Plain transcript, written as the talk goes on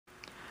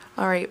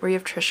All right, we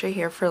have Trisha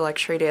here for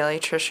Luxury Daily.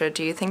 Trisha,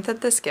 do you think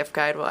that this gift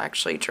guide will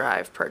actually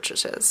drive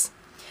purchases?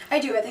 I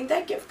do. I think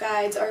that gift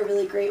guides are a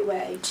really great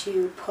way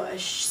to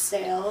push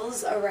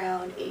sales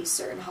around a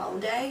certain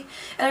holiday.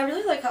 And I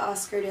really like how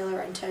Oscar de la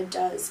Renta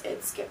does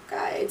its gift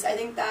guides. I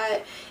think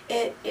that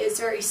it is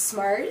very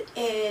smart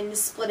in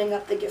splitting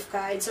up the gift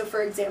guide. So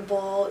for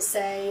example,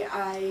 say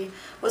I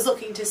was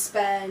looking to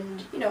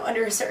spend,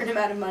 under a certain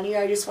amount of money, or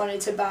I just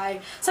wanted to buy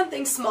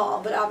something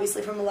small, but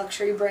obviously from a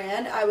luxury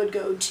brand, I would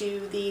go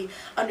to the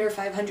under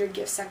 500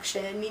 gift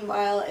section.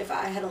 Meanwhile, if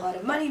I had a lot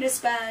of money to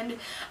spend,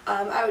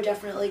 I would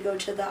definitely go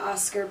to the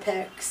Oscar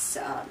picks,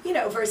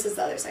 versus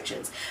the other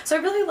sections. So I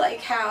really like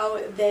how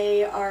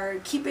they are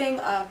keeping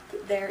up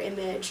their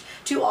image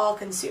to all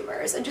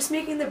consumers and just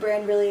making the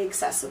brand really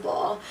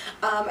accessible.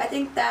 I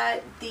think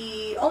that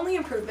the only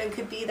improvement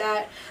could be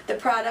that the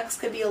products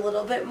could be a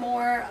little bit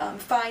more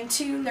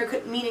fine-tuned,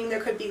 meaning there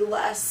could be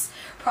less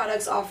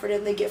products offered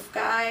in the gift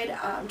guide,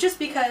 just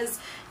because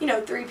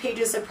 3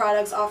 pages of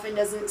products often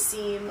doesn't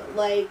seem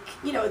like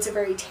it's a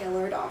very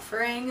tailored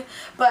offering.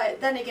 But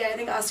then again, I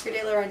think Oscar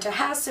de la Renta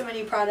has so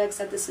many products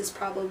that this is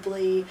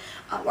probably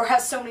or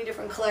has so many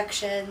different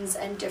collections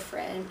and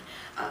different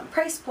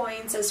price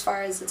points as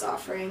far as its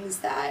offerings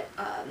that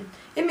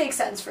it makes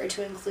sense for it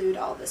to include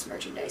all this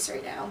merchandise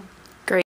right now.